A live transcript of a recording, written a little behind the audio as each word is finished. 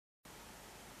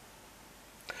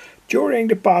During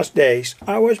the past days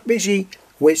I was busy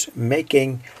with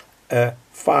making a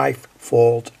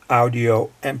 5-volt audio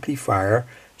amplifier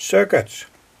circuits.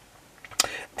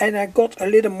 And I got a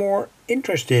little more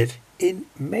interested in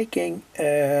making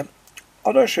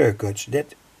other circuits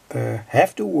that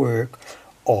have to work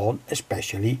on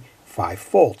especially 5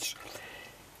 volts.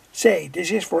 Say,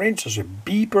 this is for instance a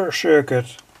beeper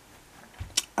circuit.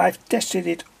 I've tested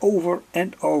it over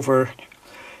and over,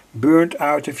 burned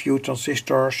out a few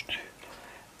transistors,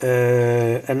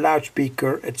 a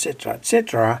loudspeaker, etc,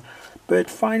 etc. But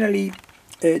finally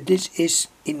this is,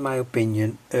 in my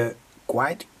opinion, a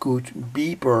quite good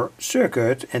beeper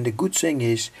circuit, and the good thing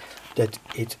is that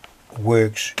it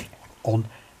works on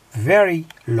very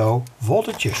low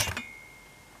voltages.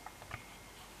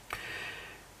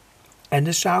 And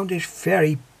the sound is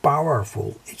very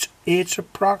powerful. It's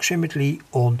approximately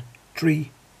on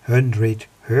 300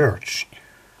 Hertz.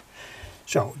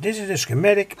 So this is a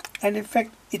schematic, and in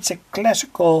fact it's a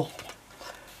classical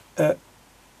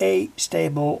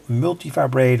Astabile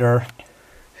Multivibrator.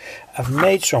 I've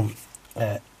made some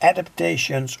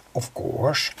adaptations, of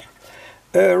course.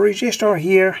 A resistor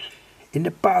here in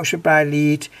the power supply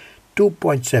lead,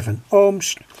 2.7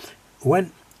 ohms.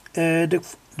 When the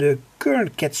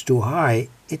current gets too high,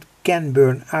 it can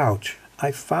burn out.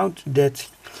 I found that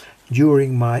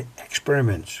during my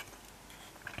experiments.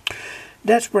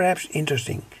 That's perhaps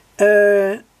interesting.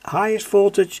 Highest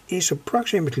voltage is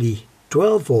approximately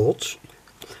 12 volts,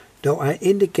 though I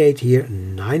indicate here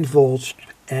 9 volts,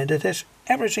 and it has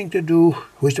everything to do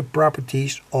with the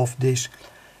properties of this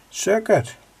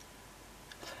circuit.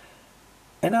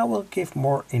 And I will give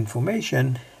more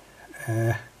information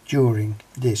during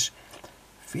this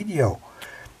video.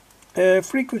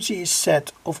 Frequency is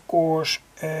set, of course,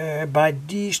 by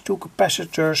these two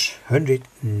capacitors, 100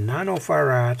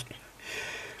 nanofarad,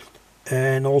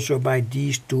 and also by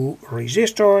these two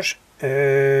resistors,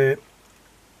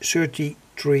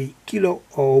 33 kilo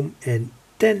ohm and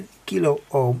 10 kilo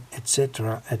ohm,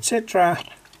 etc, etc.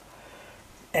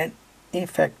 And in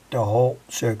fact the whole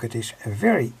circuit is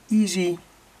very easy.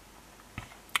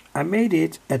 I made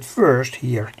it at first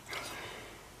here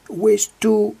with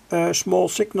two small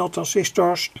signal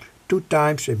transistors, 2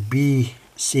 times a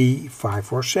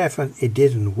BC547. It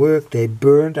didn't work, they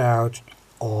burned out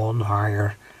on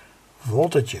higher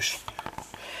voltages.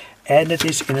 And it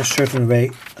is in a certain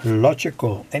way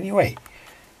logical. Anyway,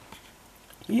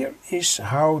 here is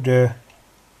how the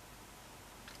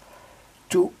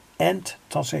two end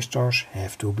transistors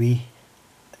have to be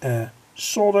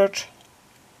soldered.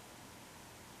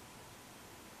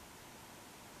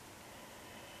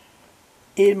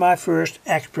 In my first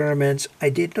experiments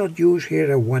I did not use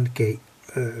here a 1K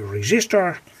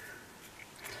resistor.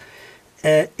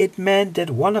 It meant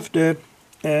that one of the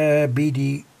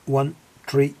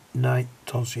BD139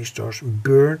 transistors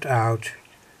burned out,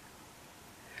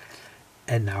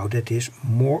 and now that is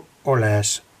more or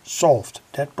less solved,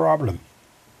 that problem.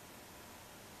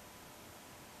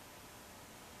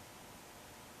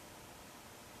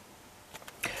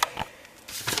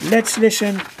 Let's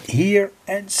listen here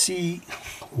and see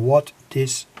what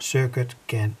this circuit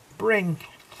can bring.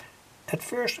 At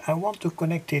first I want to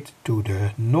connect it to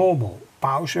the normal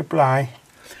power supply.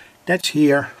 That's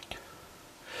here.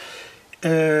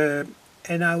 And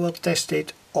I will test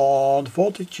it on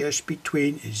voltages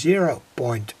between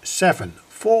 0.7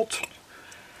 volt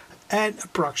and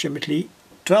approximately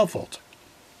 12 volt.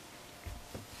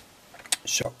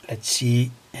 So let's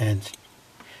see and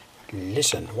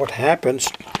listen what happens.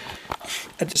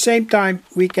 At the same time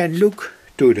we can look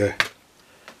to the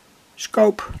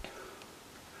scope.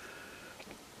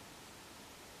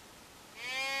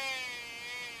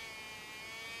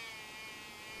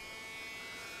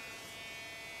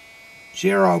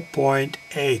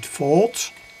 .8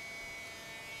 volts,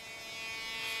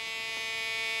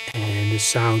 and the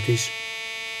sound is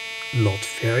not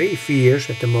very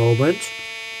fierce at the moment,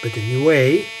 but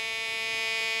anyway.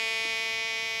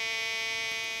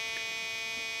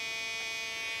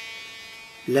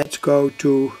 Let's go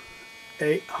to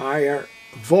a higher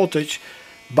voltage.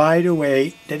 By the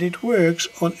way, that it works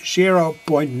on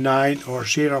 0.9 or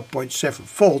 0.7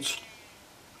 volts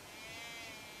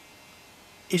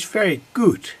is very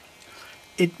good.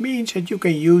 It means that you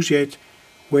can use it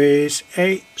with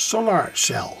a solar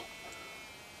cell.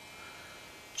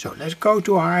 So let's go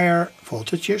to higher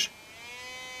voltages.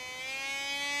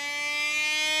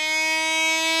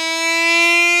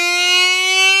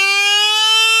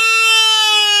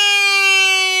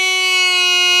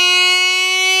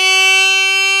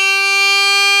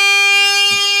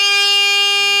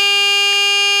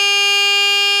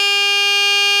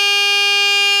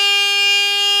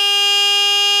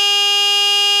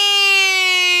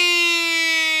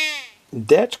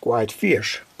 That's quite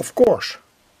fierce, of course.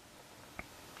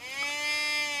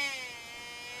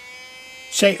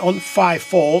 Say on 5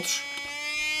 volts.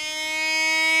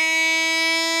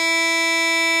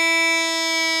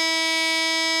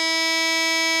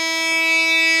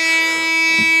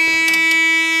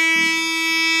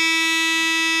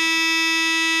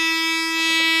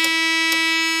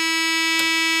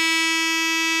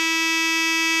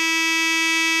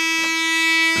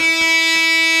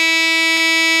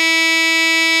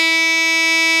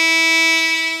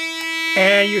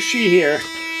 And you see here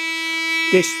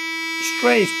this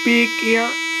strange peak here,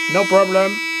 no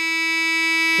problem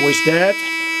with that.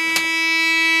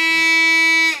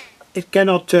 It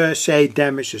cannot say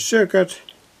damage the circuit.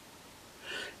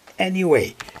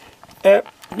 Anyway,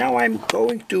 now I'm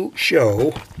going to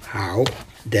show how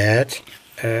that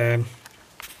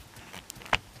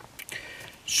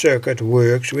circuit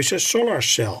works with a solar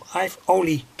cell. I've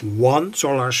only one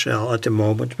solar cell at the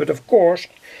moment, but of course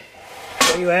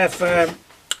when you have a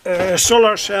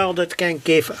solar cell that can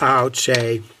give out,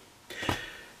 say,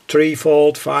 3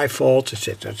 volt, 5 volts,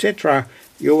 etc., etc.,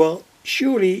 you will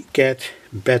surely get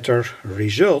better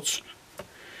results.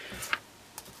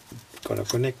 I'm gonna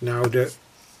connect now the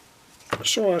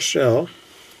solar cell.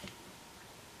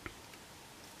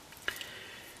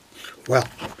 Well,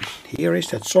 here is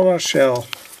that solar cell.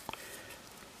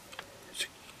 It's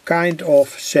kind of,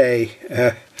 say,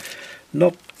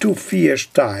 not too fierce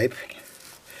type.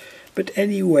 But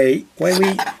anyway, when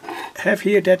we have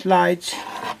here that light,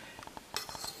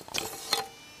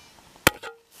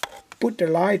 put the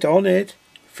light on it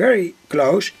very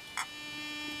close,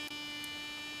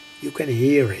 you can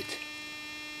hear it.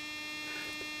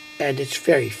 And it's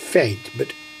very faint,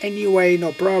 but anyway,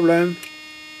 no problem.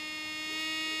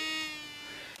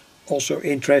 Also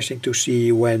interesting to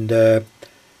see when there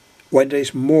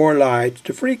is more light,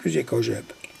 the frequency goes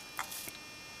up.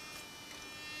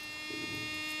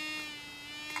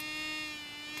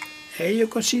 And you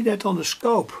can see that on the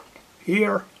scope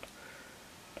here.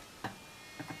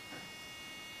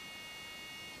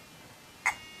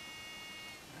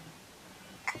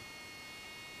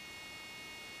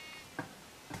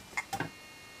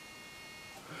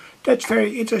 That's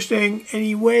very interesting.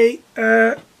 Anyway,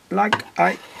 like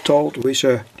I told, with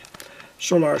a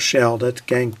solar cell that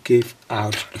can give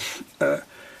out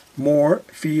more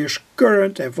fierce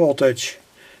current and voltage,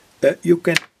 you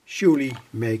can surely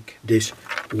make this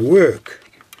work.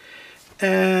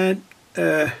 And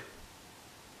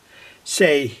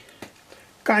say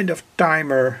kind of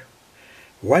timer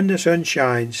when the sun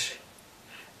shines,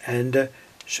 and the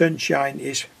sunshine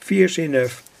is fierce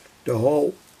enough, the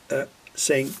whole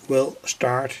thing will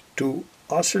start to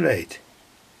oscillate.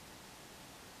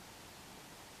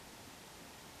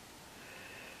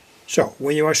 So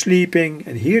when you are sleeping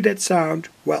and hear that sound,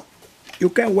 well, you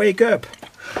can wake up.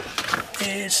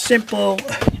 It's simple,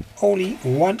 only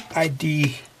one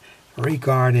idea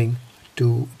regarding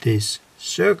to this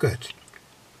circuit.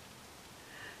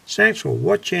 Thanks for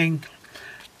watching.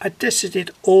 I tested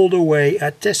it all the way. I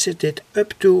tested it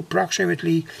up to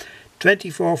approximately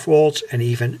 24 volts and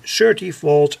even 30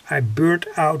 volts. I burnt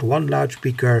out one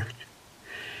loudspeaker.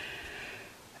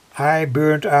 I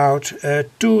burnt out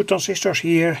 2 transistors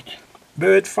here,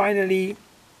 but finally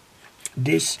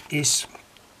this is,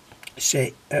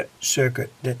 say, a circuit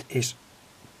that is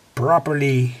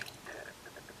properly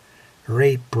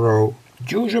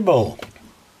reproducible.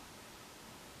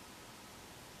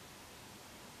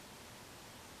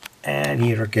 And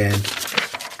here again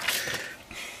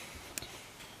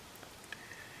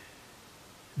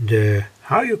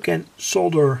how you can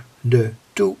solder the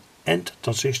 2 end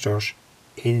transistors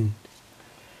in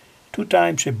 2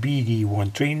 times a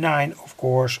BD139, of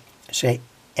course, say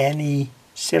any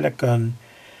silicon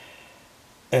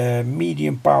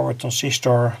medium power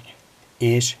transistor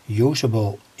is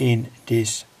usable in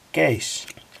this case,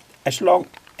 as long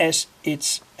as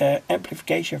its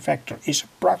amplification factor is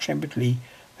approximately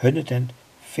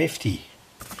 150.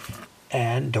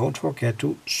 And don't forget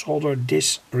to solder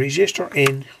this resistor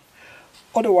in,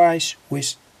 otherwise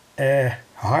with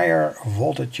higher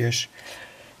voltages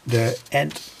the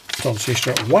end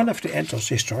transistor, one of the end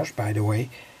transistors by the way,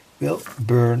 will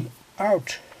burn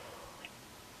out.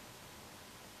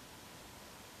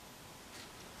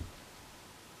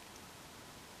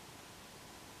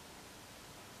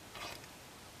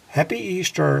 Happy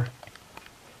Easter.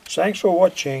 Thanks for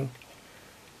watching.